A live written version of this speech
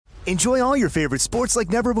Enjoy all your favorite sports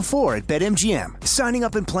like never before at BetMGM. Signing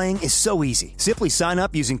up and playing is so easy. Simply sign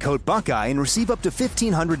up using code Buckeye and receive up to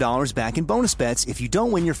 $1,500 back in bonus bets if you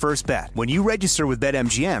don't win your first bet. When you register with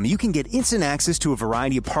BetMGM, you can get instant access to a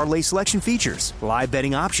variety of parlay selection features, live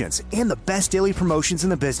betting options, and the best daily promotions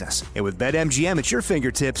in the business. And with BetMGM at your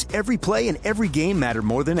fingertips, every play and every game matter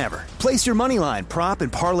more than ever. Place your moneyline, prop,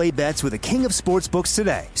 and parlay bets with the king of sportsbooks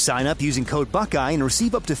today. Sign up using code Buckeye and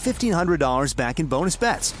receive up to $1,500 back in bonus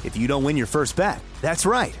bets if you don't win your first bet. That's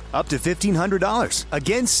right, up to $1,500.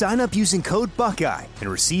 Again, sign up using code Buckeye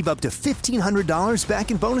and receive up to $1,500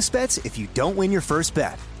 back in bonus bets if you don't win your first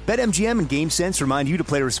bet. BetMGM and GameSense remind you to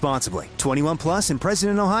play responsibly. 21 plus and present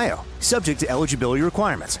in Ohio. Subject to eligibility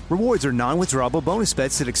requirements. Rewards are non-withdrawable bonus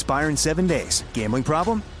bets that expire in 7 days. Gambling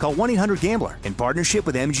problem? Call 1-800-GAMBLER in partnership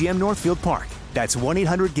with MGM Northfield Park. That's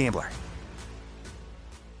 1-800-GAMBLER.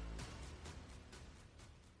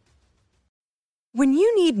 When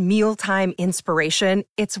you need mealtime inspiration,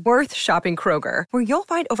 it's worth shopping Kroger, where you'll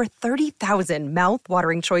find over 30,000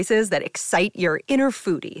 mouth-watering choices that excite your inner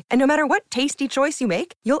foodie. And no matter what tasty choice you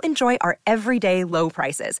make, you'll enjoy our everyday low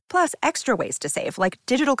prices, plus extra ways to save, like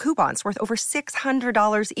digital coupons worth over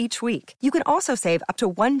 $600 each week. You can also save up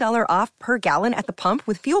to $1 off per gallon at the pump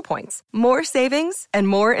with fuel points. More savings and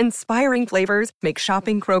more inspiring flavors make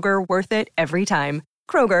shopping Kroger worth it every time.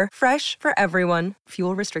 Kroger, fresh for everyone.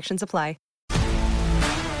 Fuel restrictions apply.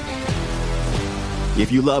 If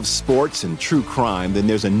you love sports and true crime, then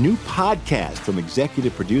there's a new podcast from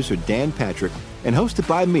executive producer Dan Patrick and hosted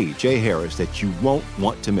by me, Jay Harris, that you won't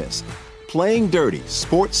want to miss. Playing Dirty: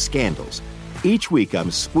 Sports Scandals. Each week, I'm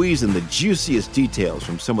squeezing the juiciest details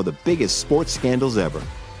from some of the biggest sports scandals ever.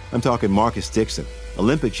 I'm talking Marcus Dixon,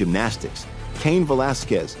 Olympic gymnastics, Cain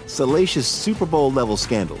Velasquez, salacious Super Bowl-level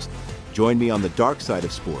scandals. Join me on the dark side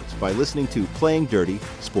of sports by listening to Playing Dirty: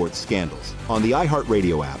 Sports Scandals on the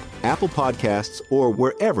iHeartRadio app, Apple Podcasts, or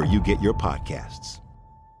wherever you get your podcasts.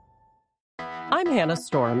 I'm Hannah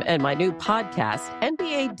Storm, and my new podcast,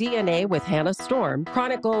 NBA DNA with Hannah Storm,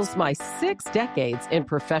 chronicles my 6 decades in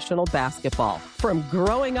professional basketball. From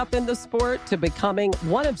growing up in the sport to becoming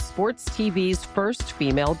one of sports TV's first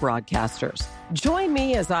female broadcasters. Join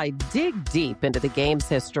me as I dig deep into the game's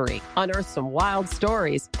history, unearth some wild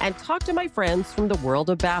stories, and talk to my friends from the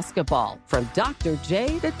world of basketball, from Dr.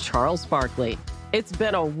 J to Charles Barkley. It's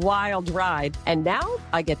been a wild ride, and now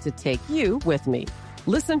I get to take you with me.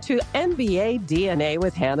 Listen to NBA DNA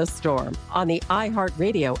with Hannah Storm on the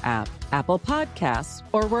iHeartRadio app, Apple Podcasts,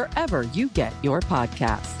 or wherever you get your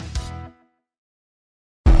podcasts.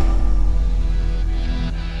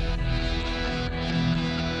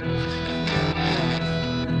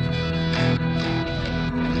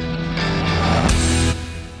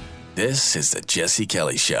 This is the Jesse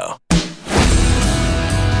Kelly Show.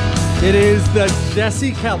 It is the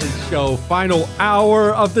Jesse Kelly Show, final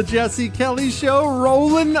hour of the Jesse Kelly Show,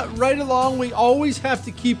 rolling right along. We always have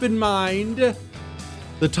to keep in mind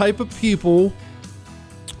the type of people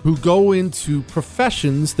who go into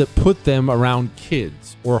professions that put them around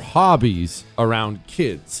kids or hobbies around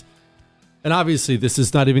kids. And obviously, this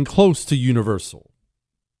is not even close to universal.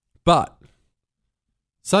 But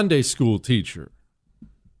Sunday school teacher,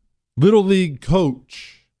 Little League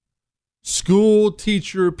coach, school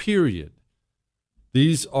teacher, period.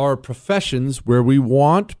 These are professions where we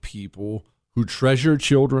want people who treasure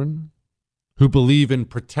children, who believe in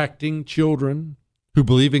protecting children, who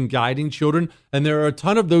believe in guiding children. And there are a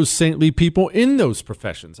ton of those saintly people in those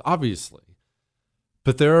professions, obviously.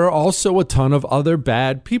 But there are also a ton of other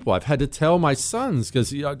bad people. I've had to tell my sons,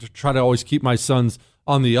 because I try to always keep my sons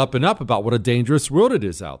on the up and up about what a dangerous world it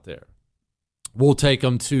is out there. We'll take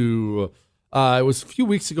them to, it was a few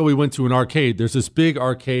weeks ago, we went to an arcade. There's this big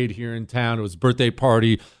arcade here in town. It was a birthday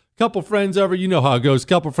party. Couple friends over, you know how it goes.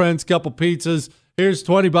 Couple friends, couple pizzas. Here's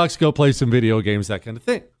 $20, go play some video games, that kind of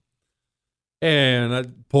thing. And I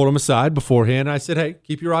pulled them aside beforehand. I said, hey,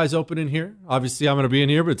 keep your eyes open in here. Obviously, I'm going to be in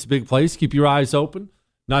here, but it's a big place. Keep your eyes open.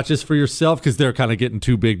 Not just for yourself, because they're kind of getting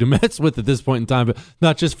too big to mess with at this point in time, but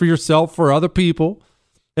not just for yourself, for other people.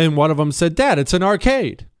 And one of them said, Dad, it's an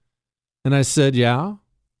arcade. And I said, yeah.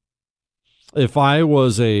 If I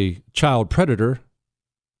was a child predator,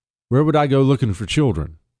 where would I go looking for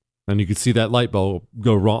children? And you could see that light bulb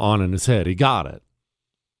go on in his head. He got it.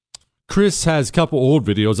 Chris has a couple old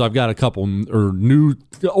videos. I've got a couple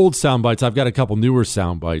old sound bites. I've got a couple newer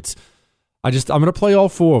sound bites. I'm going to play all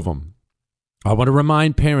 4 of them. I want to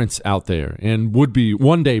remind parents out there and would-be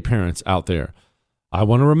one-day parents out there. I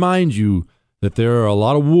want to remind you that there are a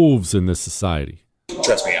lot of wolves in this society.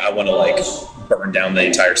 Trust me, I want to burn down the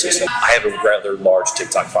entire system. I have a rather large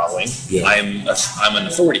TikTok following. Yeah. I'm an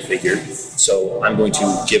authority figure, so I'm going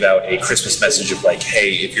to give out a Christmas message of like,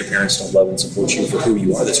 hey, if your parents don't love and support you for who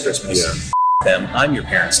you are this Christmas, them, I'm your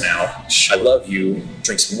parents now. I love you.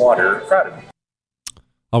 Drink some water. Proud of you.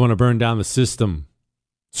 I want to burn down the system.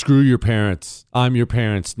 Screw your parents. I'm your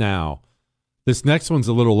parents now. This next one's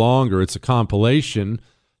a little longer. It's a compilation.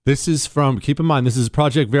 This is from, keep in mind, this is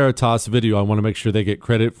Project Veritas video. I want to make sure they get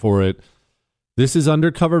credit for it. This is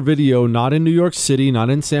undercover video, not in New York City, not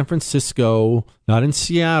in San Francisco, not in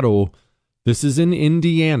Seattle. This is in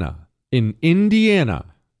Indiana. In Indiana.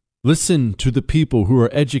 Listen to the people who are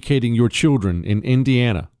educating your children in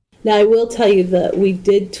Indiana. Now, I will tell you that we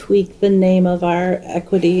did tweak the name of our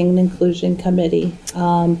Equity and Inclusion Committee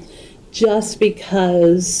just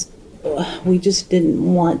because we just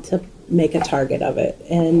didn't want to make a target of it,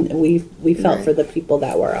 and we felt for the people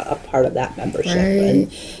that were a part of that membership,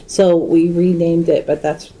 and so we renamed it. But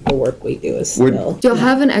that's the work we do. Is still. Do y'all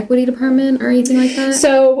have an equity department or anything like that?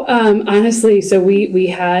 So honestly, we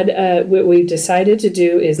had what we've decided to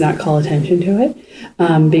do is not call attention to it,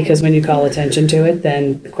 because when you call attention to it,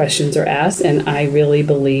 then questions are asked, and I really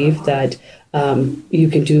believe that you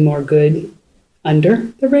can do more good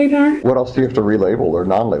under the radar. What else do you have to relabel or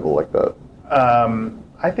non-label like that?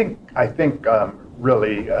 I think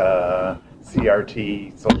really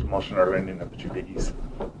CRT, social emotional learning, are the two biggies.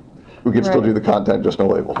 We can still do the content, just no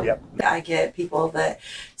label. Yep. I get people that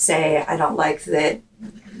say, I don't like that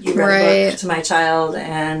you read a book to my child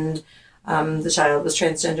and the child was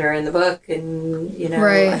transgender in the book, and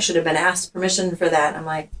I should have been asked permission for that. And I'm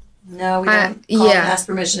like, no, we don't call and ask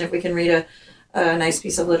permission if we can read a nice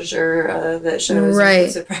piece of literature that shows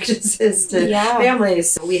inclusive practices to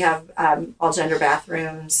families. We have all gender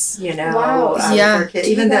bathrooms, for kids,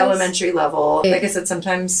 even the elementary level. Like I said,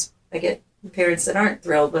 sometimes I get parents that aren't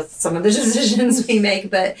thrilled with some of the decisions we make,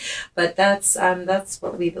 but that's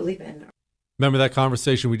what we believe in. Remember that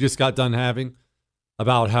conversation we just got done having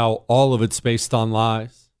about how all of it's based on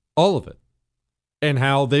lies? All of it. And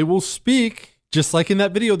how they will speak, just like in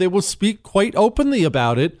that video, they will speak quite openly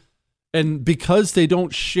about it. And because they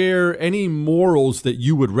don't share any morals that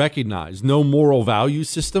you would recognize, no moral value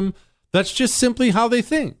system, that's just simply how they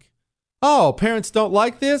think. Oh, parents don't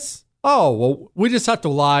like this? Oh, well, we just have to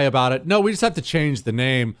lie about it. No, we just have to change the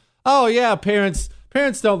name. Oh, yeah, parents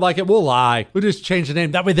don't like it. We'll lie. We'll just change the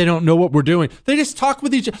name. That way they don't know what we're doing. They just talk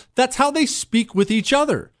with each other. That's how they speak with each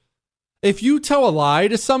other. If you tell a lie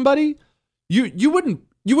to somebody, you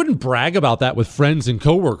wouldn't brag about that with friends and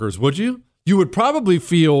coworkers, would you? You would probably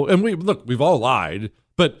feel, and we've all lied,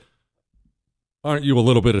 but aren't you a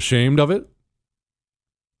little bit ashamed of it?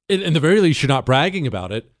 In the very least, you're not bragging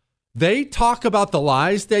about it. They talk about the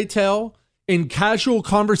lies they tell in casual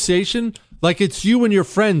conversation like it's you and your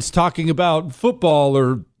friends talking about football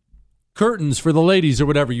or curtains for the ladies or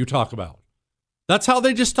whatever you talk about. That's how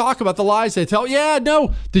they just talk about the lies they tell. Yeah,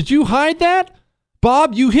 no, did you hide that?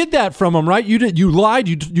 Bob, you hid that from him, right? You lied.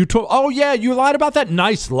 You told. Oh yeah, you lied about that.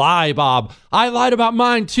 Nice lie, Bob. I lied about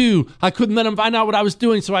mine too. I couldn't let him find out what I was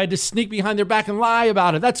doing, so I had to sneak behind their back and lie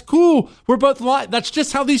about it. That's cool. We're both lying. That's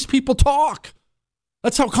just how these people talk.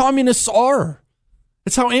 That's how communists are.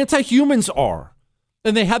 It's how anti-humans are.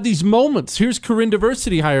 And they have these moments. Here's Corinne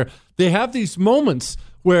Diversity Hire. They have these moments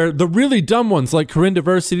where the really dumb ones, like Corinne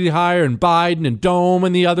Diversity Hire and Biden and Dome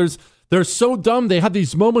and the others. They're so dumb, they have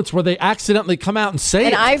these moments where they accidentally come out and say it.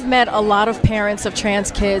 And I've met a lot of parents of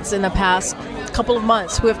trans kids in the past couple of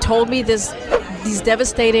months who have told me these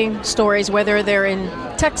devastating stories, whether they're in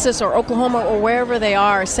Texas or Oklahoma or wherever they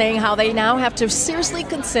are, saying how they now have to seriously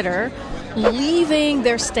consider leaving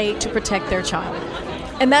their state to protect their child.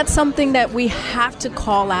 And that's something that we have to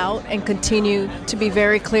call out and continue to be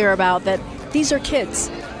very clear about, that these are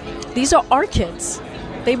kids. These are our kids.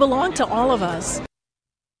 They belong to all of us.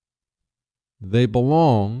 They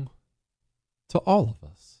belong to all of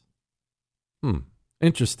us.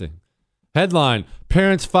 Interesting. Headline: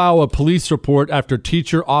 Parents file a police report after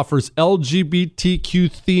teacher offers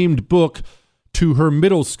LGBTQ-themed book to her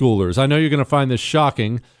middle schoolers. I know you're going to find this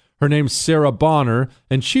shocking. Her name's Sarah Bonner,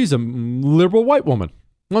 and she's a liberal white woman.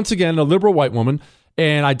 Once again, a liberal white woman.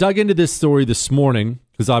 And I dug into this story this morning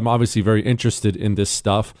because I'm obviously very interested in this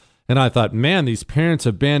stuff. And I thought, man, these parents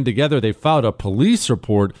have band together. They filed a police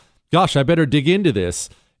report. Gosh, I better dig into this.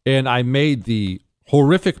 And I made the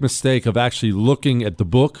horrific mistake of actually looking at the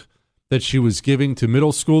book that she was giving to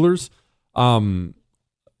middle schoolers.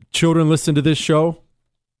 Children listen to this show.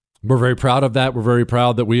 We're very proud of that. We're very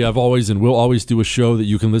proud that we have always and will always do a show that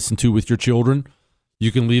you can listen to with your children.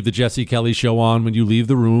 You can leave the Jesse Kelly Show on when you leave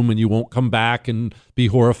the room, and you won't come back and be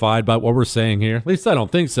horrified by what we're saying here. At least I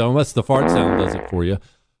don't think so, unless the fart sound does it for you.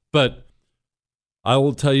 But I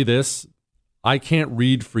will tell you this. I can't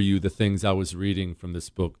read for you the things I was reading from this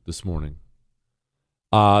book this morning.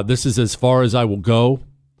 This is as far as I will go.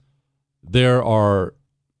 There are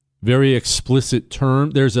very explicit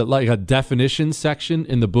terms. There's like a definition section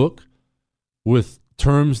in the book with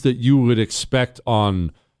terms that you would expect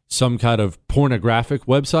on some kind of pornographic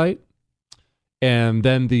website, and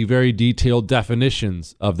then the very detailed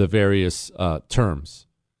definitions of the various terms.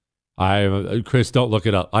 Chris, don't look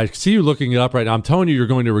it up. I see you looking it up right now. I'm telling you, you're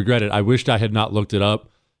going to regret it. I wished I had not looked it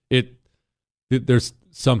up. There's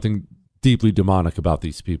something deeply demonic about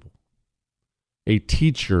these people. A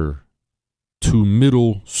teacher to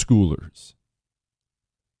middle schoolers.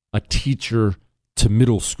 A teacher to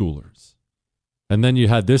middle schoolers. And then you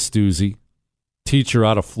had this doozy. Teacher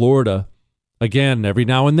out of Florida. Again, every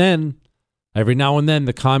now and then,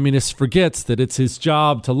 the communist forgets that it's his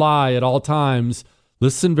job to lie at all times.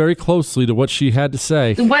 Listen very closely to what she had to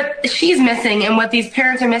say. What she's missing and what these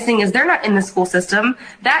parents are missing is they're not in the school system.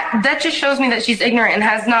 That just shows me that she's ignorant and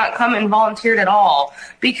has not come and volunteered at all.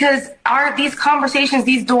 Because these conversations,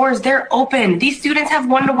 these doors, they're open. These students have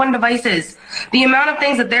one-to-one devices. The amount of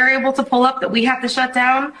things that they're able to pull up that we have to shut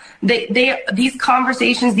down, these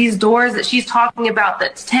conversations, these doors that she's talking about,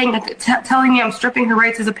 that's telling me I'm stripping her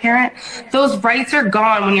rights as a parent, those rights are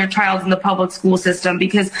gone when your child's in the public school system,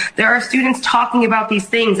 because there are students talking about these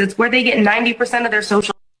things. It's where they get 90% of their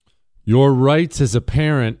social. Your rights as a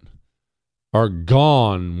parent are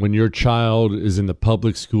gone when your child is in the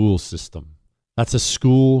public school system. That's a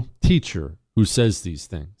school teacher who says these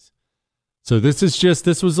things. So this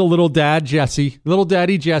was a little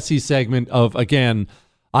daddy Jesse segment of, again,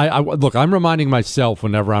 look, I'm reminding myself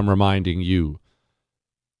whenever I'm reminding you.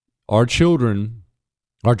 Our children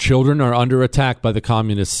are under attack by the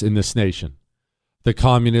communists in this nation. The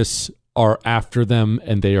communists are after them,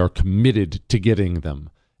 and they are committed to getting them.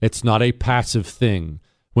 It's not a passive thing.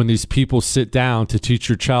 When these people sit down to teach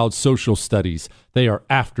your child social studies, they are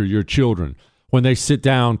after your children. When they sit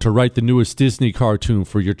down to write the newest Disney cartoon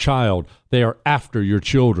for your child, they are after your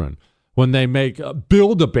children. When they make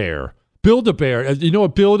Build-A-Bear, you know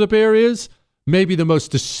what Build-A-Bear is? Maybe the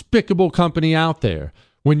most despicable company out there.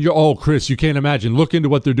 Chris, you can't imagine. Look into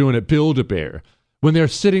what they're doing at Build-A-Bear. When they're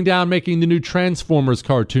sitting down making the new Transformers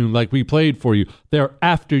cartoon like we played for you, they're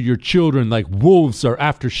after your children like wolves are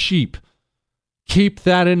after sheep. Keep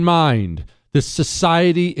that in mind. This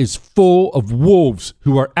society is full of wolves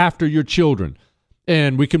who are after your children.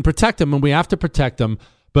 And we can protect them, and we have to protect them.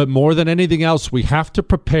 But more than anything else, we have to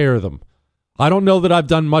prepare them. I don't know that I've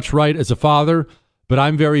done much right as a father, but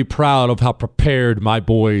I'm very proud of how prepared my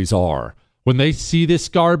boys are. When they see this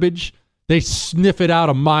garbage, they sniff it out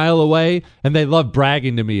a mile away, and they love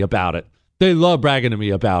bragging to me about it.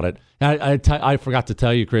 I forgot to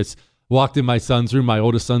tell you, Chris, walked in my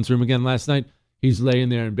oldest son's room again last night. He's laying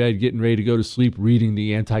there in bed, getting ready to go to sleep, reading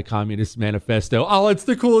the Anti-Communist Manifesto. Oh, it's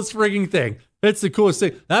the coolest frigging thing. It's the coolest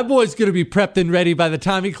thing. That boy's going to be prepped and ready by the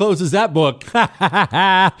time he closes that book.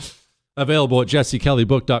 Available at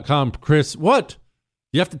jessekellybook.com. Chris, what?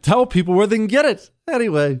 You have to tell people where they can get it.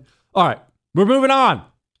 Anyway, all right, we're moving on.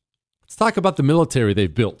 Let's talk about the military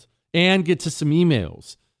they've built and get to some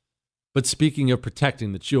emails. But speaking of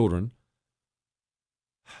protecting the children,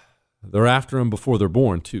 they're after them before they're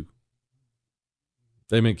born, too.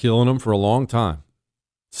 They've been killing them for a long time.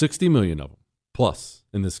 60 million of them, plus,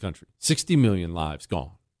 in this country. 60 million lives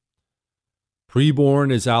gone.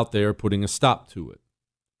 Preborn is out there putting a stop to it.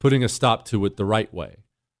 Putting a stop to it the right way.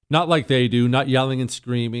 Not like they do, not yelling and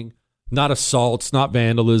screaming, not assaults, not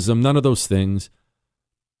vandalism, none of those things.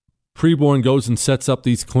 Preborn goes and sets up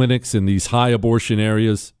these clinics in these high abortion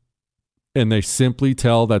areas, and they simply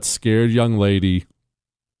tell that scared young lady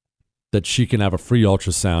that she can have a free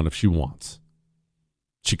ultrasound if she wants.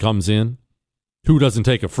 She comes in. Who doesn't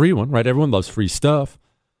take a free one, right? Everyone loves free stuff.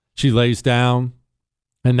 She lays down,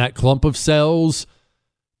 and that clump of cells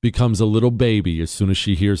becomes a little baby as soon as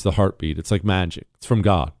she hears the heartbeat. It's like magic. It's from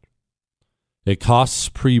God. It costs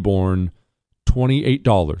preborn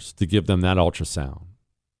 $28 to give them that ultrasound.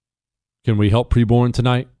 Can we help preborn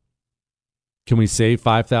tonight? Can we save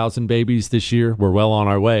 5,000 babies this year? We're well on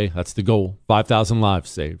our way. That's the goal. 5,000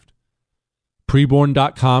 lives saved.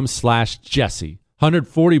 Preborn.com/Jesse.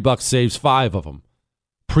 $140 saves 5 of them.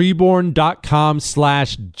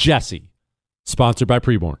 Preborn.com/Jesse. Sponsored by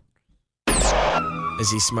Preborn.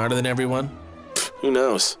 Is he smarter than everyone? Who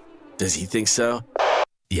knows? Does he think so?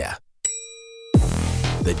 Yeah.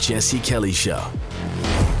 The Jesse Kelly Show.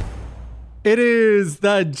 It is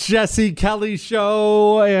the Jesse Kelly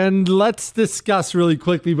Show, and let's discuss really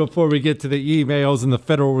quickly before we get to the emails and the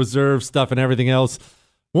Federal Reserve stuff and everything else.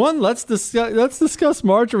 One, let's discuss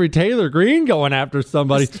Marjorie Taylor Greene going after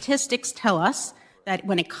somebody. The statistics tell us that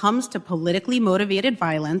when it comes to politically motivated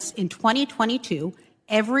violence in 2022,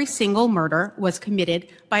 every single murder was committed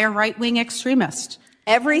by a right-wing extremist.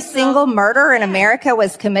 Every single murder in America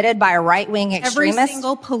was committed by a right-wing extremist? Every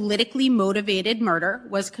single politically motivated murder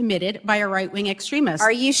was committed by a right-wing extremist.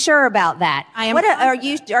 Are you sure about that? I am.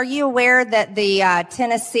 Are you aware that the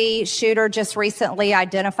Tennessee shooter just recently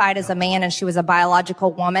identified as a man and she was a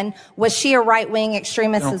biological woman? Was she a right-wing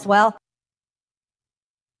extremist as well?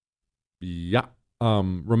 Yeah.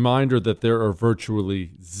 Reminder that there are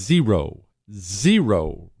virtually zero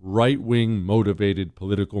right-wing motivated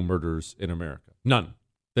political murders in America. None.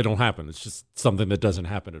 They don't happen. It's just something that doesn't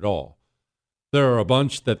happen at all. There are a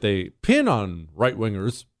bunch that they pin on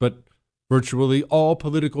right-wingers, but virtually all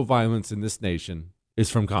political violence in this nation is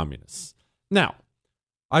from communists. Now,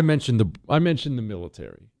 I mentioned the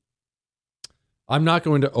military. I'm not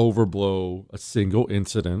going to overblow a single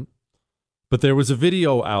incident, but there was a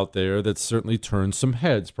video out there that certainly turned some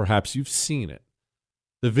heads. Perhaps you've seen it.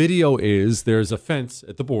 The video is there's a fence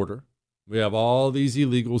at the border. We have all these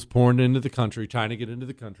illegals pouring into the country, trying to get into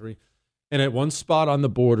the country. And at one spot on the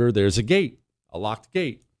border, there's a gate, a locked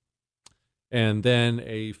gate. And then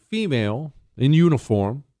a female in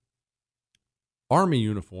uniform, army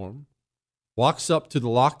uniform, walks up to the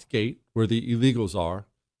locked gate where the illegals are,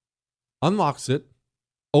 unlocks it,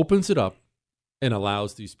 opens it up, and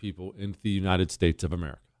allows these people into the United States of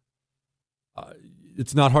America.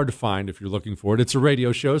 It's not hard to find if you're looking for it. It's a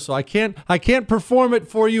radio show, so I can't perform it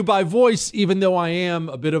for you by voice, even though I am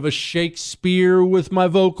a bit of a Shakespeare with my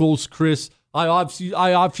vocals, Chris. I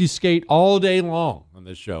obfuscate all day long on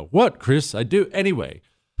this show. What, Chris? I do. Anyway,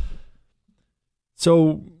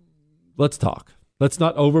 so let's talk. Let's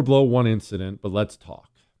not overblow one incident, but let's talk.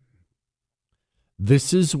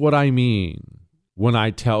 This is what I mean when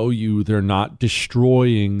I tell you they're not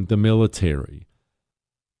destroying the military.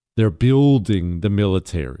 They're building the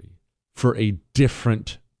military for a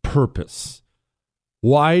different purpose.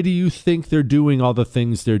 Why do you think they're doing all the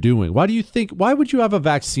things they're doing? Why would you have a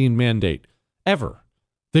vaccine mandate ever?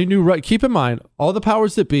 They knew right. Keep in mind, all the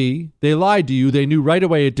powers that be, they lied to you. They knew right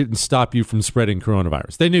away it didn't stop you from spreading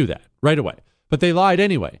coronavirus. They knew that right away, but they lied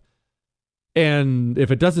anyway. And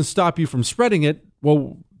if it doesn't stop you from spreading it,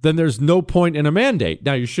 well, then there's no point in a mandate.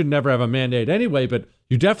 Now, you should never have a mandate anyway, but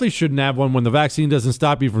you definitely shouldn't have one when the vaccine doesn't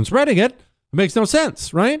stop you from spreading it. It makes no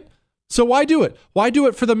sense, right? So why do it? Why do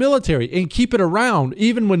it for the military and keep it around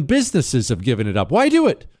even when businesses have given it up? Why do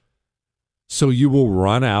it? So you will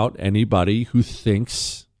run out anybody who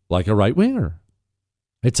thinks like a right-winger.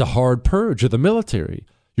 It's a hard purge of the military.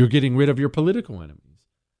 You're getting rid of your political enemies.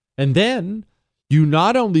 And then you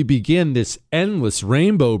not only begin this endless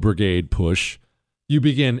Rainbow Brigade push, you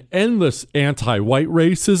begin endless anti-white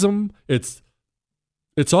racism. It's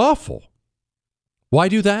awful. Why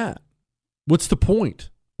do that? What's the point?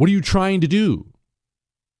 What are you trying to do?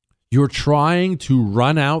 You're trying to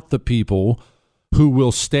run out the people who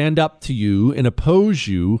will stand up to you and oppose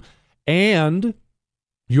you, and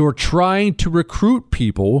you're trying to recruit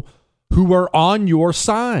people who are on your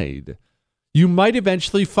side. You might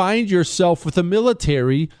eventually find yourself with a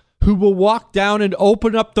military who will walk down and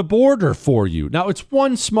open up the border for you. Now, it's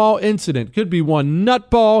one small incident. Could be one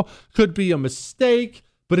nutball, could be a mistake,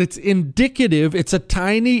 but it's indicative. It's a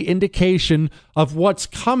tiny indication of what's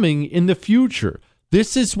coming in the future.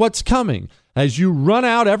 This is what's coming. As you run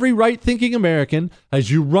out every right-thinking American,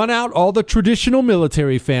 as you run out all the traditional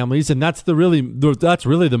military families, and that's really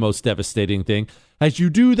the most devastating thing. As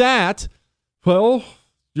you do that, well,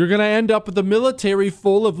 you're going to end up with a military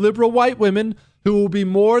full of liberal white women who will be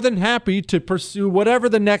more than happy to pursue whatever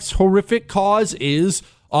the next horrific cause is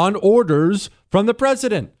on orders from the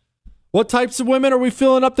president. What types of women are we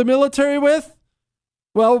filling up the military with?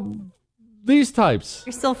 Well, these types.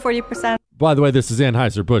 You're still 40%. By the way, this is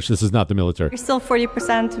Anheuser-Busch. This is not the military. You're still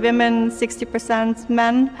 40% women, 60%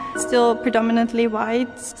 men, still predominantly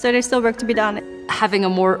white. So there's still work to be done. Having a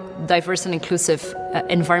more diverse and inclusive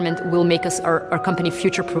environment will make us our company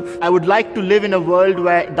future-proof. I would like to live in a world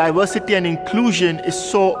where diversity and inclusion is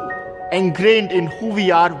so ingrained in who we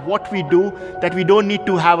are, what we do, that we don't need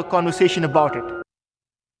to have a conversation about it.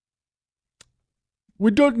 We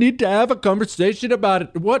don't need to have a conversation about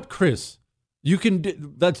it. What, Chris? You can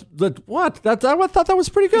do that's what? I thought that was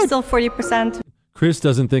pretty good. Still 40%. Chris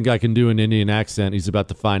doesn't think I can do an Indian accent. He's about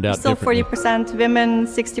to find out. Still 40% women,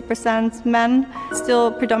 60% men,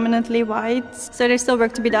 still predominantly white. So there's still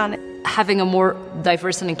work to be done. having a more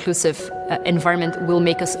diverse and inclusive environment will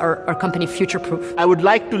make us our company future-proof. I would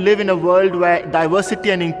like to live in a world where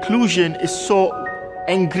diversity and inclusion is so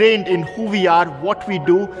ingrained in who we are, what we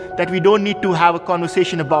do, that we don't need to have a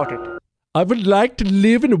conversation about it. I would like to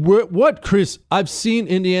live in a world. What, Chris? I've seen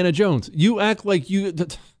Indiana Jones. You act like you.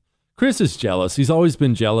 Chris is jealous. He's always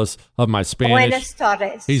been jealous of my Spanish. Buenas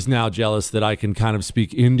tardes. He's now jealous that I can kind of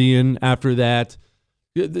speak Indian after that.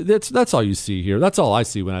 That's all you see here. That's all I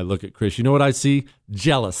see when I look at Chris. You know what I see?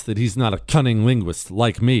 Jealous that he's not a cunning linguist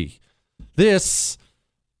like me. This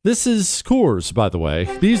is Coors, by the way.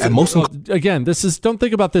 Again, this is, don't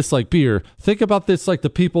think about this like beer. Think about this like the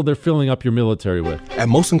people they're filling up your military with. At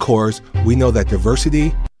Molson Coors, we know that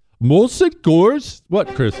diversity... Molson Coors? What,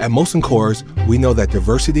 Chris? At Molson Coors, we know that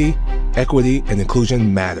diversity, equity, and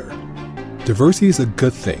inclusion matter. Diversity is a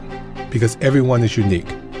good thing because everyone is unique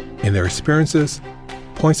in their experiences,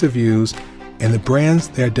 points of views, and the brands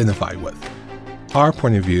they identify with. Our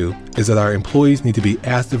point of view is that our employees need to be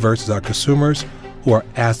as diverse as our consumers, who are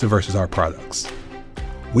as diverse as our products.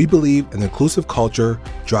 We believe an inclusive culture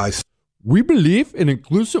drives... We believe in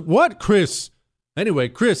inclusive... What, Chris? Anyway,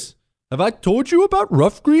 Chris, have I told you about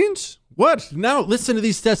Rough Greens? What? Now listen to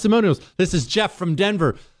these testimonials. This is Jeff from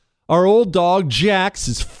Denver. Our old dog, Jax,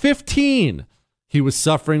 is 15. He was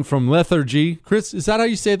suffering from lethargy. Chris, is that how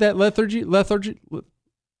you say that? Lethargy?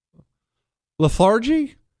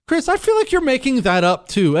 Lethargy? Chris, I feel like you're making that up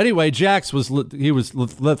too. Anyway, Jax was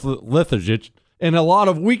lethargic and a lot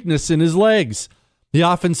of weakness in his legs. He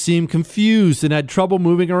often seemed confused and had trouble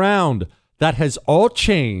moving around. That has all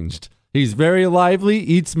changed. He's very lively,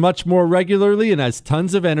 eats much more regularly, and has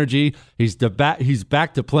tons of energy. He's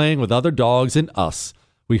back to playing with other dogs and us.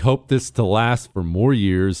 We hope this to last for more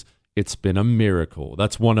years. It's been a miracle.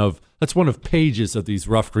 That's one of pages of these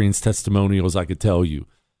Rough Greens testimonials, I could tell you.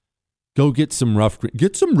 Go get some Rough Greens.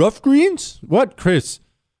 Get some Rough Greens? What, Chris?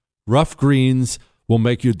 Rough Greens will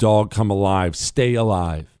make your dog come alive, stay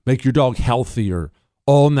alive, make your dog healthier,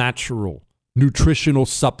 all natural, nutritional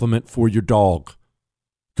supplement for your dog.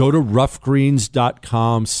 Go to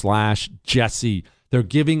roughgreens.com/Jesse. They're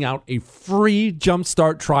giving out a free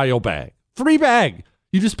Jumpstart trial bag. Free bag.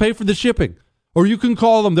 You just pay for the shipping. Or you can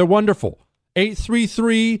call them. They're wonderful.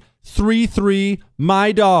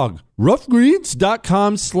 833-33-MY-DOG.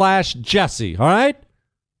 roughgreens.com/Jesse. All right?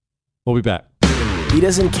 We'll be back. He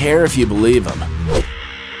doesn't care if you believe him,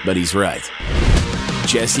 but he's right.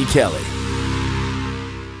 Jesse Kelly.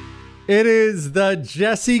 It is the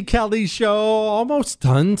Jesse Kelly Show. Almost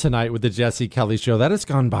done tonight with the Jesse Kelly Show. That has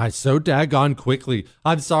gone by so daggone quickly.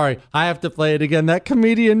 I'm sorry. I have to play it again. That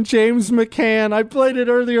comedian James McCann. I played it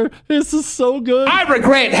earlier. This is so good. I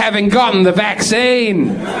regret having gotten the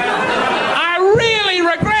vaccine. I really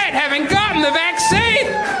regret having gotten the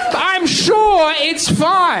vaccine. I'm sure it's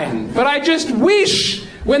fine, but I just wish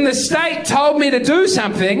when the state told me to do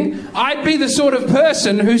something, I'd be the sort of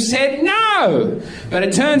person who said no. But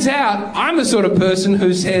it turns out I'm the sort of person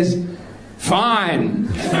who says, fine.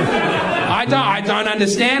 I don't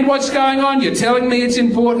understand what's going on. You're telling me it's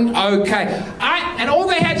important. Okay. And all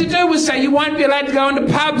they had to do was say, you won't be allowed to go into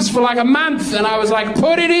pubs for like a month. And I was like,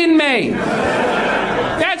 put it in me.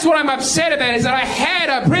 That's what I'm upset about, is that I had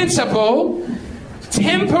a principle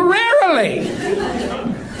temporarily.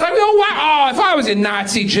 Like, if I was in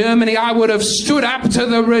Nazi Germany, I would have stood up to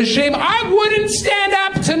the regime. I wouldn't stand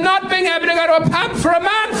up to not being able to go to a pub for a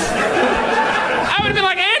month. I would have been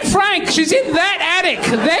like, Anne Frank, she's in that attic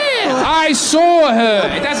there. I saw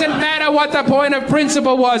her. It doesn't matter what the point of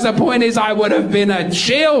principle was. The point is I would have been a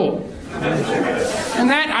chill. And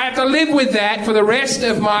that I have to live with that for the rest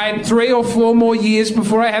of my 3 or 4 more years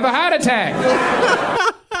before I have a heart attack.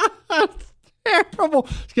 Terrible.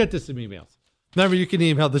 Let's get to some emails. Remember, you can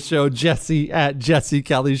email the show,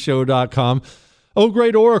 jesse@jessekellyshow.com. Oh,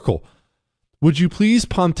 great Oracle. Would you please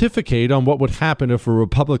pontificate on what would happen if a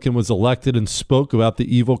Republican was elected and spoke about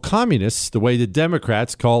the evil communists the way the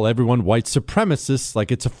Democrats call everyone white supremacists, like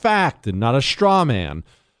it's a fact and not a straw man?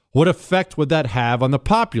 What effect would that have on the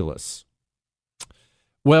populace?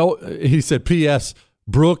 Well, he said, P.S.,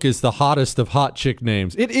 Brooke is the hottest of hot chick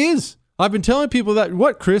names. It is. I've been telling people that.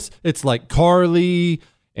 What, Chris? It's like Carly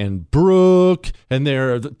and Brooke, and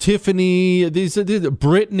they're Tiffany. These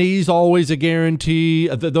Brittany's always a guarantee.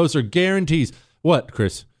 Those are guarantees. What,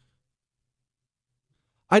 Chris?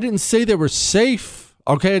 I didn't say they were safe.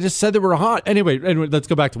 Okay, I just said they were hot. Anyway, let's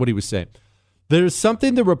go back to what he was saying. There's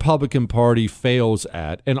something the Republican Party fails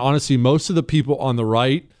at, and honestly, most of the people on the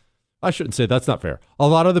right, I shouldn't say that's not fair. A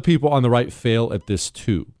lot of the people on the right fail at this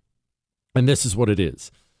too, and this is what it is.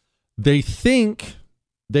 They think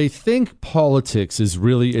politics is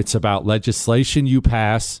really, it's about legislation you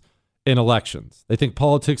pass in elections. They think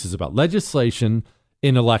politics is about legislation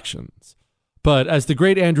in elections. But as the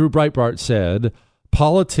great Andrew Breitbart said,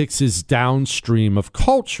 politics is downstream of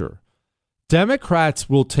culture. Democrats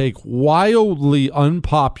will take wildly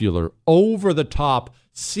unpopular, over-the-top,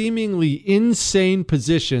 seemingly insane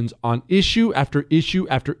positions on issue after issue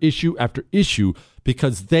after issue after issue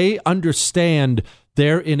because they understand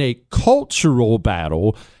they're in a cultural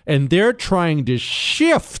battle and they're trying to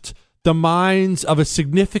shift the minds of a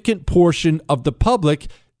significant portion of the public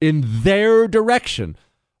in their direction.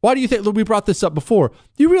 Why do you think, we brought this up before,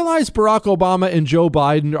 do you realize Barack Obama and Joe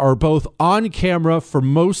Biden are both on camera for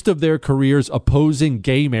most of their careers opposing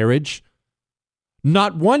gay marriage?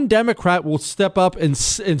 Not one Democrat will step up and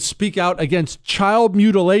speak out against child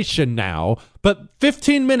mutilation now, but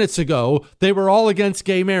 15 minutes ago, they were all against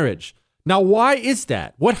gay marriage. Now, why is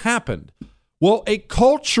that? What happened? Well, a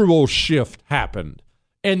cultural shift happened,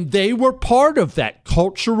 and they were part of that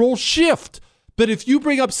cultural shift. But if you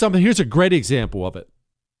bring up something, here's a great example of it.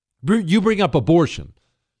 You bring up abortion.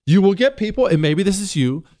 You will get people, and maybe this is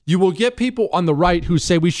you will get people on the right who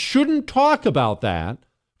say we shouldn't talk about that.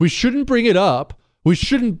 We shouldn't bring it up. We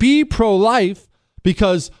shouldn't be pro-life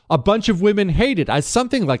because a bunch of women hate it.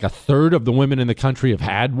 Something like a third of the women in the country have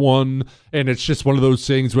had one, and it's just one of those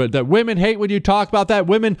things where that women hate when you talk about that.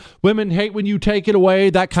 Women hate when you take it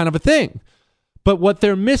away, that kind of a thing. But what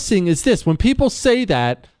they're missing is this. When people say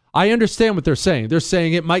that, I understand what they're saying. They're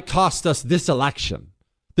saying it might cost us this election.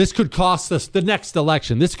 This could cost us the next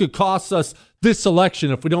election. This could cost us this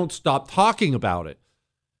election if we don't stop talking about it.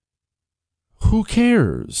 Who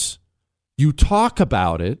cares? You talk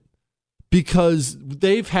about it because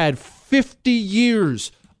they've had 50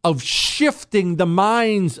 years of shifting the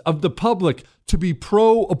minds of the public to be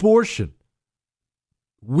pro-abortion.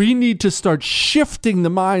 We need to start shifting the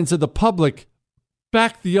minds of the public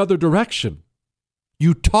back the other direction.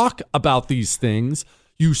 You talk about these things.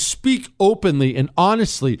 You speak openly and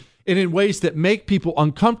honestly and in ways that make people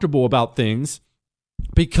uncomfortable about things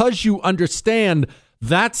because you understand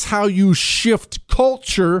that's how you shift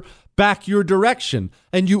culture back your direction.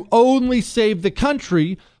 And you only save the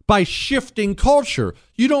country by shifting culture.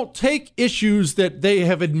 You don't take issues that they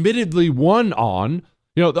have admittedly won on,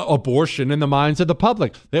 the abortion in the minds of the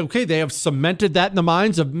public. They have cemented that in the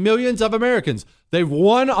minds of millions of Americans. They've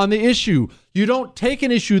won on the issue. You don't take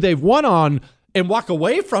an issue they've won on and walk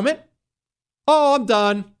away from it. Oh, I'm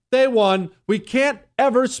done. They won. We can't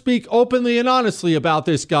ever speak openly and honestly about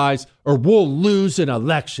this, guys, or we'll lose an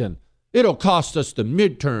election. It'll cost us the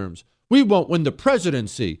midterms. We won't win the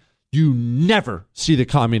presidency. You never see the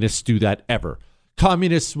communists do that ever.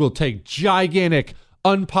 Communists will take gigantic,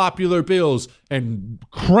 unpopular bills and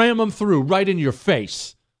cram them through right in your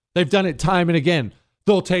face. They've done it time and again.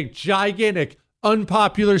 They'll take gigantic,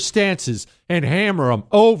 unpopular stances and hammer them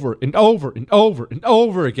over and over and over and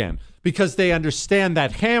over again because they understand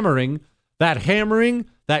that hammering,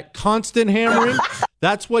 that constant hammering,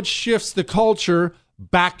 that's what shifts the culture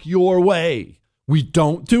back your way. We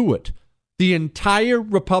don't do it. The entire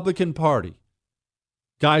Republican Party,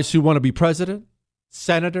 guys who want to be president,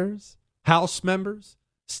 senators, House members,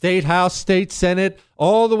 state House, state Senate,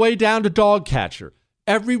 all the way down to dog catcher,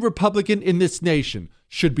 every Republican in this nation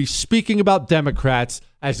should be speaking about Democrats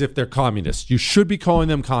as if they're communists. You should be calling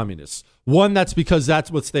them communists. One, that's because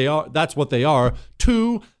that's what they are.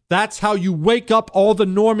 Two, that's how you wake up all the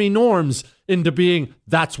normie norms into being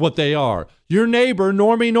that's what they are. Your neighbor,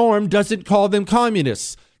 Normie Norm, doesn't call them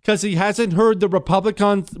communists because he hasn't heard the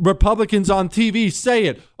Republicans on TV say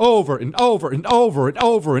it over and over and over and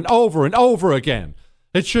over and over and over again.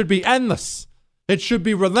 It should be endless. It should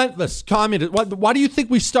be relentless. Communist. Why do you think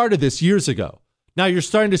we started this years ago? Now you're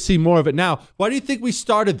starting to see more of it now. Why do you think we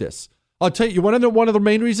started this? I'll tell you, one of the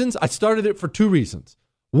main reasons, I started it for two reasons.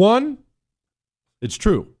 One, it's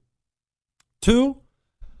true. Two,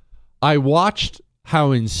 I watched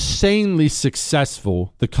how insanely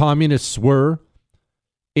successful the communists were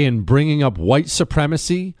in bringing up white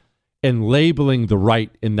supremacy and labeling the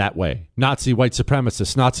right in that way. Nazi white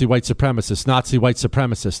supremacist, Nazi white supremacist, Nazi white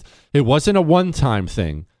supremacist. It wasn't a one-time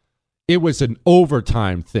thing. It was an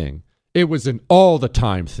overtime thing. It was an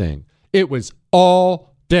all-the-time thing. It was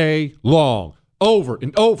all day long, over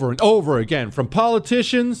and over and over again, from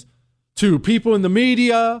politicians to people in the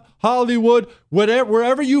media, Hollywood,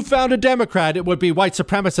 wherever you found a Democrat, it would be white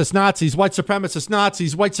supremacist Nazis, white supremacist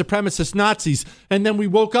Nazis, white supremacist Nazis. And then we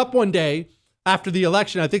woke up one day after the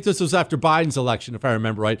election. I think this was after Biden's election, if I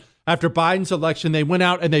remember right. After Biden's election, they went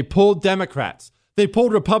out and they pulled Democrats. They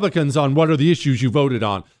pulled Republicans on what are the issues you voted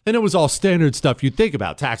on. And it was all standard stuff you'd think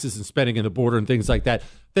about, taxes and spending and the border and things like that.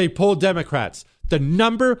 They pulled Democrats. The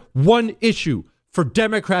number one issue for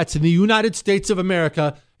Democrats in the United States of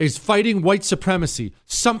America is fighting white supremacy,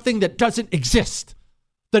 something that doesn't exist.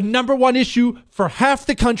 The number one issue for half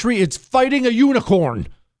the country is fighting a unicorn.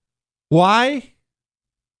 Why?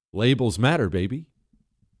 Labels matter, baby.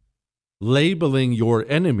 Labeling your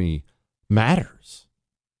enemy matters.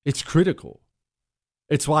 It's critical.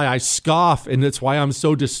 It's why I scoff, and it's why I'm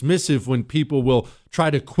so dismissive when people will try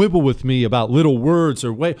to quibble with me about little words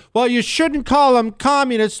or way. Well, you shouldn't call them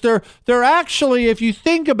communists. They're actually, if you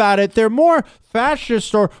think about it, they're more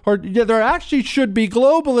fascist or they actually should be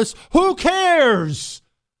globalists. Who cares?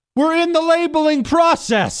 We're in the labeling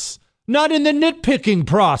process, not in the nitpicking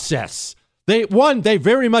process. They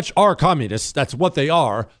very much are communists. That's what they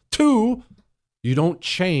are. 2, you don't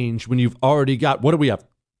change when you've already got, what do we have?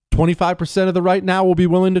 25% of the right now will be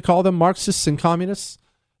willing to call them Marxists and communists.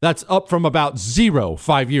 That's up from about 0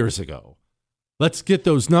 5 years ago. Let's get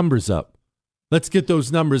those numbers up. Let's get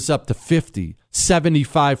those numbers up to 50,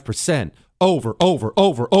 75%.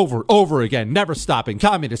 Over again. Never stopping.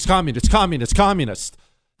 Communist, communist, communist, communist.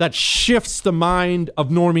 That shifts the mind of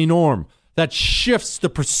Normie Norm. That shifts the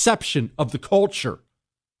perception of the culture.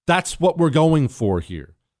 That's what we're going for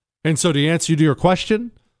here. And so to answer to your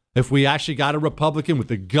question, if we actually got a Republican with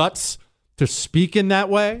the guts to speak in that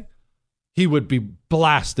way, he would be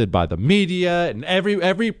blasted by the media and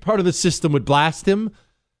every part of the system would blast him,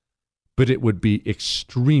 but it would be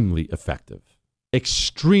extremely effective.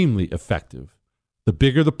 Extremely effective. The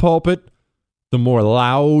bigger the pulpit, the more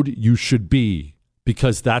loud you should be,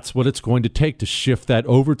 because that's what it's going to take to shift that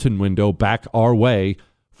Overton window back our way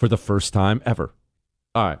for the first time ever.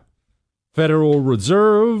 All right. Federal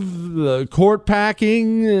Reserve, the court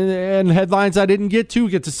packing, and headlines I didn't get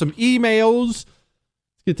to some emails.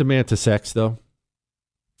 Let's get to Mantis X, though.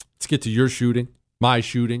 Let's get to your shooting, my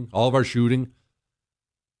shooting, all of our shooting.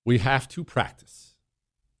 We have to practice.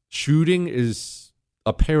 Shooting is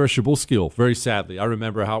a perishable skill, very sadly. I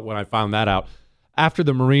remember when I found that out. After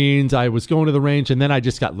the Marines, I was going to the range, and then I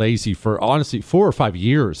just got lazy for, honestly, 4 or 5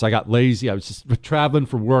 years. I got lazy. I was just traveling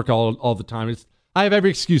for work all the time. I have every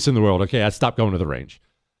excuse in the world. Okay, I stopped going to the range.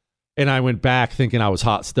 And I went back thinking I was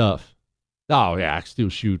hot stuff. Oh, yeah, I still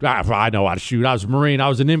shoot. I know how to shoot. I was a Marine. I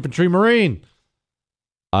was an infantry Marine.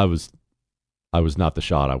 I was not the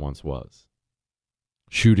shot I once was.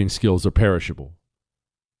 Shooting skills are perishable.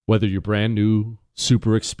 Whether you're brand new,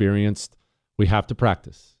 super experienced, we have to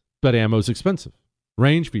practice. But ammo's expensive.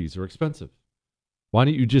 Range fees are expensive. Why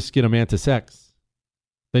don't you just get a Mantis X?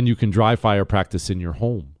 Then you can dry fire practice in your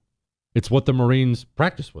home. It's what the Marines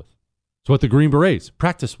practice with. It's what the Green Berets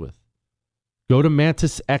practice with. Go to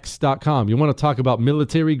MantisX.com. You want to talk about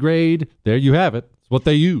military grade? There you have it. It's what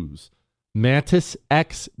they use.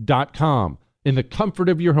 MantisX.com. In the comfort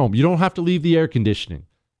of your home. You don't have to leave the air conditioning.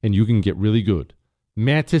 And you can get really good.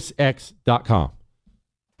 MantisX.com.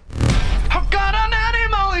 I've got an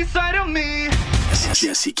animal inside of me. This is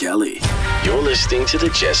Jesse Kelly. You're listening to The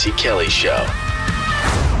Jesse Kelly Show.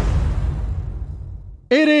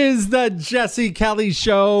 It is the Jesse Kelly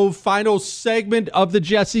Show, final segment of the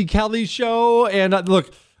Jesse Kelly Show. And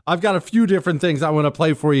look, I've got a few different things I want to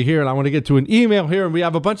play for you here, and I want to get to an email here, and we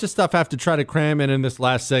have a bunch of stuff I have to try to cram in this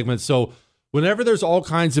last segment. So whenever there's all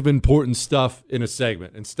kinds of important stuff in a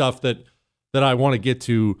segment and stuff that I want to get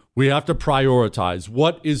to, we have to prioritize.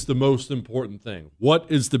 What is the most important thing? What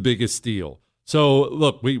is the biggest deal? So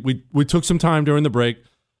look, we took some time during the break.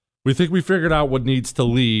 We think we figured out what needs to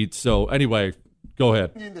lead. So anyway, go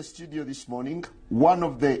ahead. In the studio this morning, one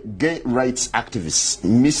of the gay rights activists,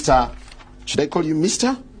 Mr. Should I call you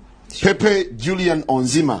Mr? Sure. Pepe Julian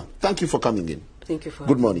Onzima. Thank you for coming in. Thank you for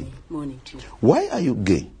Good morning. Me. Morning to you. Why are you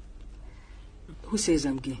gay? Who says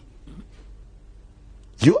I'm gay?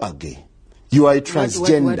 You are gay. You are a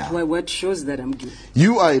transgender. What shows that I'm gay?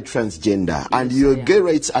 You are a transgender, yes, and you're a gay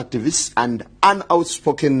rights activist and an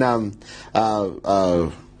outspoken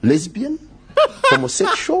lesbian,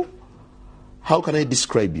 homosexual. How can I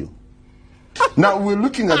describe you? Now, we're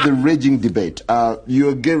looking at the raging debate.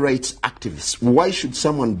 You're a gay rights activist. Why should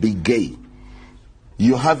someone be gay?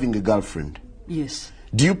 You're having a girlfriend. Yes.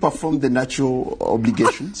 Do you perform the natural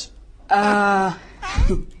obligations?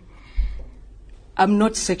 I'm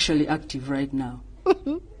not sexually active right now.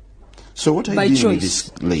 So what are you doing with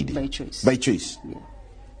this lady? By choice. By choice? Yeah.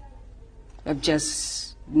 I've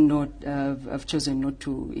just not, I've chosen not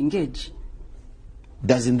to engage.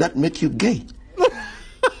 Doesn't that make you gay?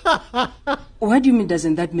 What do you mean,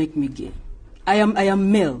 doesn't that make me gay? I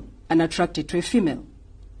am male and attracted to a female.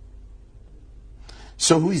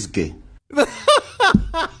 So who is gay?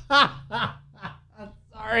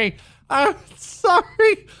 I'm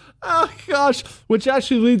sorry. Oh, gosh. Which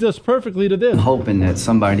actually leads us perfectly to this. I'm hoping that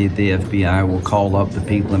somebody at the FBI will call up the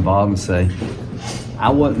people involved and say, I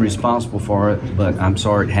wasn't responsible for it, but I'm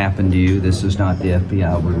sorry it happened to you. This is not the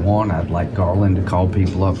FBI we want. I'd like Garland to call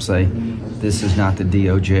people up and say, this is not the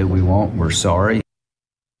DOJ we want. We're sorry.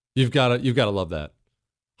 You've got to love that.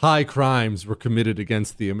 High crimes were committed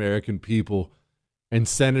against the American people. And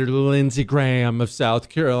Senator Lindsey Graham of South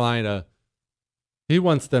Carolina, he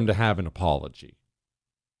wants them to have an apology.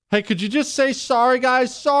 Hey, could you just say sorry,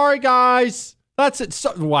 guys? Sorry, guys. That's it.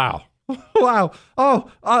 Wow. Wow.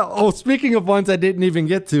 Oh, speaking of ones I didn't even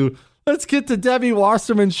get to, let's get to Debbie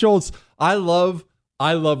Wasserman Schultz. I love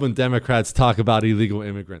when Democrats talk about illegal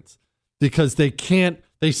immigrants because they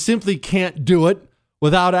simply can't do it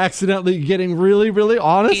without accidentally getting really, really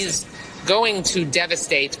honest. He's going to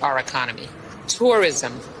devastate our economy.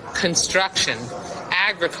 Tourism, construction,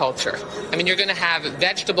 agriculture. I mean, you're going to have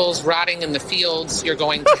vegetables rotting in the fields. You're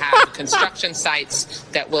going to have construction sites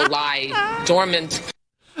that will lie dormant.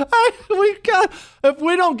 If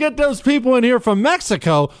we don't get those people in here from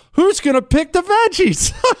Mexico, who's going to pick the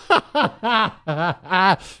veggies?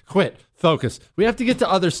 Quit. Focus. We have to get to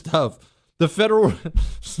other stuff. The Federal...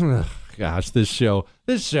 Gosh, this show.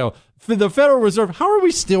 For the Federal Reserve, how are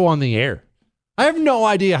we still on the air? I have no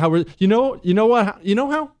idea how we're... You know what? You know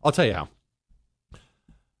how? I'll tell you how.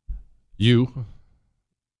 You,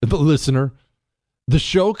 the listener, the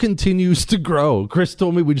show continues to grow. Chris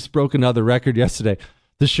told me we just broke another record yesterday.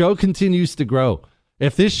 The show continues to grow.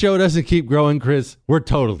 If this show doesn't keep growing, Chris, we're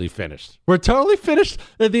totally finished. We're totally finished.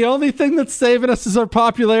 And the only thing that's saving us is our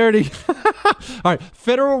popularity. All right.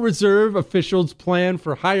 Federal Reserve officials plan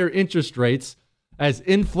for higher interest rates as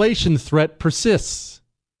inflation threat persists.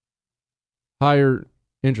 Higher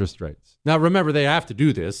interest rates. Now, remember, they have to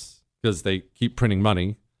do this because they keep printing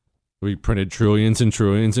money. We printed trillions and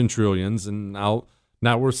trillions and trillions, and now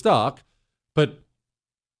we're stuck. But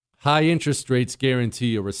high interest rates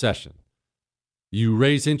guarantee a recession. You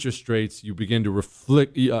raise interest rates, you begin to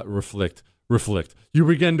You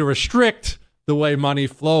begin to restrict the way money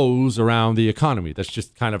flows around the economy. That's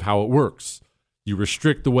just kind of how it works. You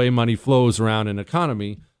restrict the way money flows around an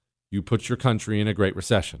economy, you put your country in a great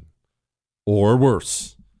recession. Or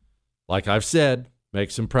worse. Like I've said, make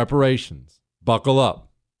some preparations. Buckle up.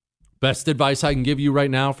 Best advice I can give you right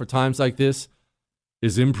now for times like this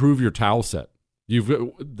is improve your towel set.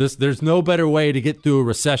 There's no better way to get through a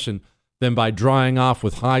recession than by drying off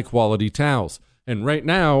with high-quality towels. And right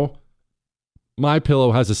now,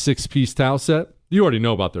 MyPillow has a 6-piece towel set. You already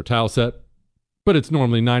know about their towel set, but it's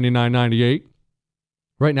normally $99.98.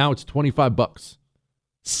 Right now, it's $25,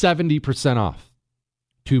 70% off.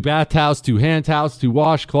 2 bath towels, 2 hand towels, 2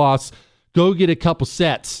 washcloths. Go get a couple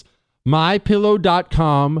sets.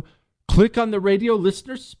 MyPillow.com. Click on the radio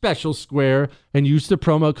listener special square and use the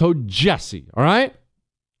promo code Jesse. All right?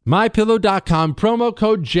 MyPillow.com, promo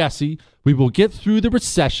code Jesse. We will get through the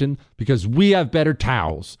recession because we have better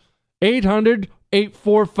towels.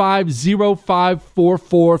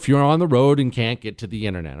 800-845-0544 if you're on the road and can't get to the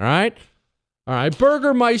internet. All right? All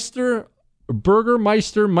right. Meister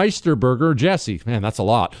Burger, Jesse. Man, that's a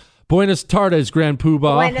lot. Buenas tardes, Grand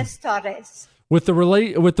Poobah. Buenas tardes. With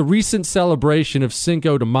the recent celebration of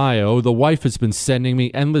Cinco de Mayo, the wife has been sending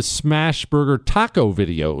me endless smash burger taco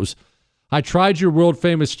videos. I tried your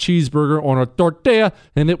world-famous cheeseburger on a tortilla,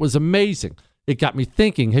 and it was amazing. It got me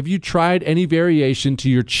thinking, have you tried any variation to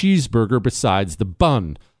your cheeseburger besides the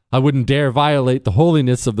bun? I wouldn't dare violate the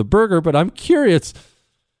holiness of the burger, but I'm curious.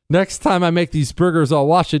 Next time I make these burgers, I'll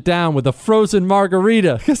wash it down with a frozen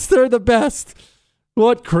margarita, because they're the best.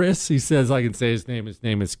 What, Chris? He says I can say his name. His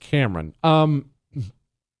name is Cameron.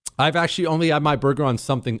 I've actually only had my burger on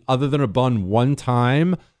something other than a bun one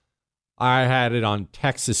time. I had it on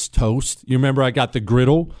Texas toast. You remember I got the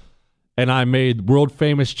griddle, and I made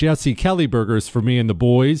world-famous Jesse Kelly burgers for me and the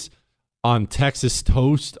boys on Texas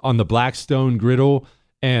toast on the Blackstone griddle.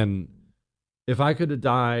 And if I would have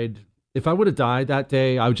died that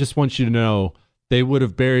day, I just want you to know they would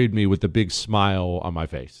have buried me with a big smile on my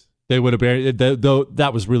face. They would have buried, though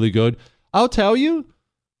that was really good. I'll tell you,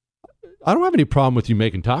 I don't have any problem with you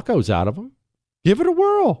making tacos out of them. Give it a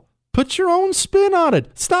whirl. Put your own spin on it.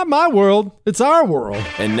 It's not my world. It's our world.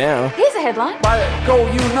 And now, Here's a headline. Go,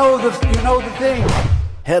 you know the thing.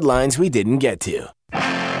 headlines we didn't get to.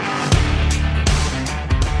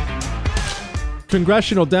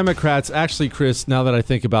 Congressional Democrats, actually, Chris, now that I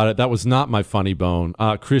think about it, that was not my funny bone.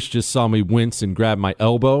 Chris just saw me wince and grab my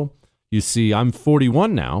elbow. You see, I'm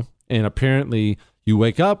 41 now, and apparently you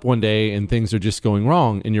wake up one day and things are just going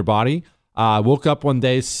wrong in your body. I woke up one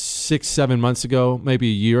day 6-7 months ago, maybe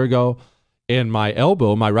a year ago, and my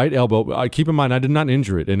elbow, my right elbow, keep in mind, I did not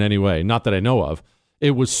injure it in any way, not that I know of.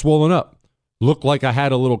 It was swollen up. Looked like I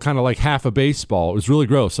had a little kind of like half a baseball. It was really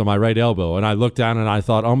gross on my right elbow. And I looked down and I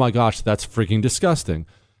thought, oh my gosh, that's freaking disgusting.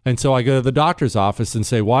 And so I go to the doctor's office and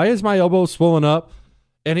say, why is my elbow swollen up?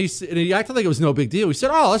 And he acted like it was no big deal. He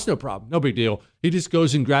said, oh, that's no problem. No big deal. He just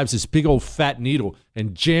goes and grabs this big old fat needle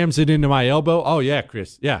and jams it into my elbow. Oh yeah,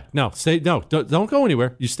 Chris. Yeah, no, don't go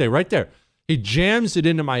anywhere. You stay right there. He jams it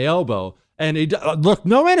into my elbow and look,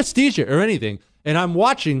 no anesthesia or anything. And I'm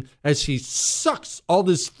watching as he sucks all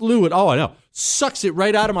this fluid. Oh, I know. Sucks it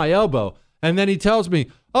right out of my elbow. And then he tells me,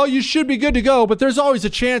 oh, you should be good to go, but there's always a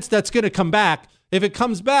chance that's going to come back. If it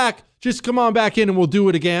comes back, just come on back in and we'll do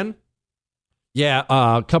it again. Yeah,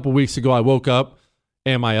 a couple weeks ago, I woke up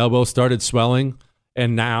and my elbow started swelling.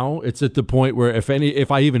 And now it's at the point where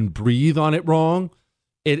if I even breathe on it wrong,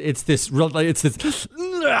 it's this kind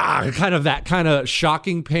of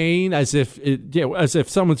shocking pain as if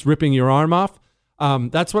someone's ripping your arm off.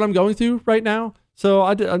 That's what I'm going through right now. So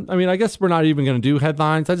I mean, I guess we're not even going to do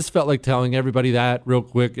headlines. I just felt like telling everybody that real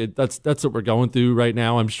quick. That's what we're going through right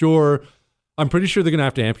now. I'm pretty sure they're going to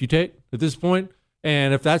have to amputate at this point.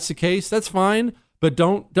 And if that's the case, that's fine. But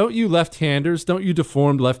don't you left-handers, don't you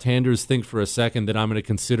deformed left-handers think for a second that I'm going to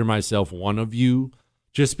consider myself one of you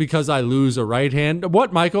just because I lose a right hand.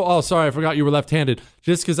 What, Michael? Oh, sorry, I forgot you were left-handed.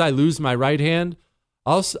 Just because I lose my right hand,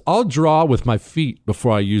 I'll draw with my feet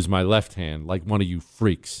before I use my left hand, like one of you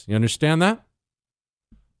freaks. You understand that?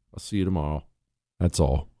 I'll see you tomorrow. That's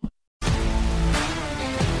all.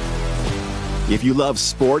 If you love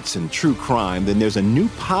sports and true crime, then there's a new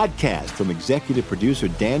podcast from executive producer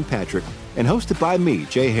Dan Patrick and hosted by me,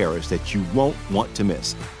 Jay Harris, that you won't want to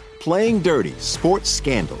miss. Playing Dirty: Sports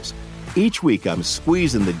Scandals. Each week, I'm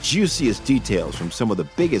squeezing the juiciest details from some of the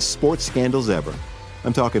biggest sports scandals ever.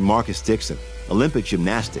 I'm talking Marcus Dixon, Olympic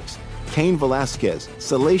gymnastics, Cain Velasquez,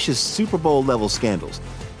 salacious Super Bowl-level scandals.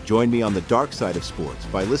 Join me on the dark side of sports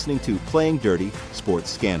by listening to Playing Dirty: Sports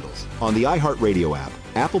Scandals on the iHeartRadio app,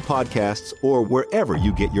 Apple Podcasts, or wherever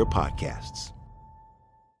you get your podcasts.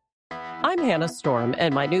 I'm Hannah Storm,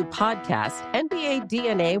 and my new podcast, NBA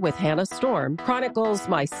DNA with Hannah Storm, chronicles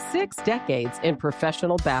my 6 decades in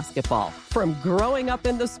professional basketball. From growing up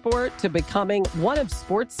in the sport to becoming one of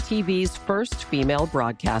sports TV's first female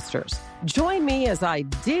broadcasters. Join me as I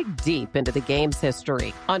dig deep into the game's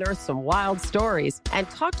history, unearth some wild stories, and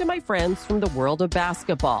talk to my friends from the world of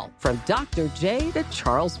basketball, from Dr. J to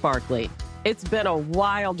Charles Barkley. It's been a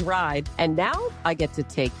wild ride, and now I get to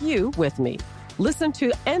take you with me. Listen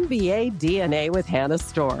to NBA DNA with Hannah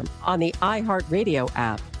Storm on the iHeartRadio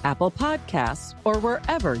app, Apple Podcasts, or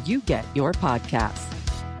wherever you get your podcasts.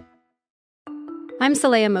 I'm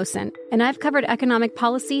Saleha Mohsen, and I've covered economic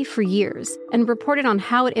policy for years and reported on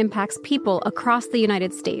how it impacts people across the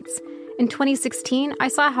United States. In 2016, I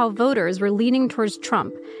saw how voters were leaning towards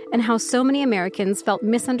Trump and how so many Americans felt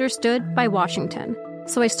misunderstood by Washington.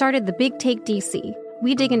 So I started The Big Take DC.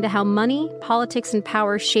 We dig into how money, politics, and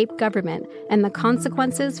power shape government and the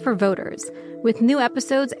consequences for voters. With new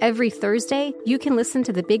episodes every Thursday, you can listen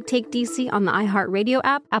to The Big Take DC on the iHeartRadio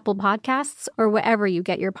app, Apple Podcasts, or wherever you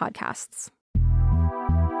get your podcasts.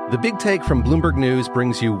 The Big Take from Bloomberg News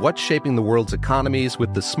brings you what's shaping the world's economies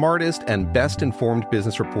with the smartest and best-informed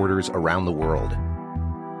business reporters around the world.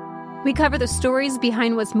 We cover the stories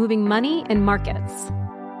behind what's moving money and markets,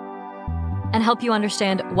 and help you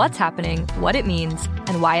understand what's happening, what it means,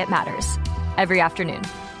 and why it matters every afternoon.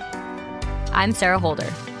 I'm Sarah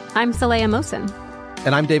Holder. I'm Saleha Mohsen.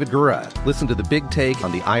 And I'm David Gura. Listen to The Big Take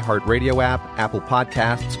on the iHeartRadio app, Apple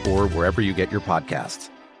Podcasts, or wherever you get your podcasts.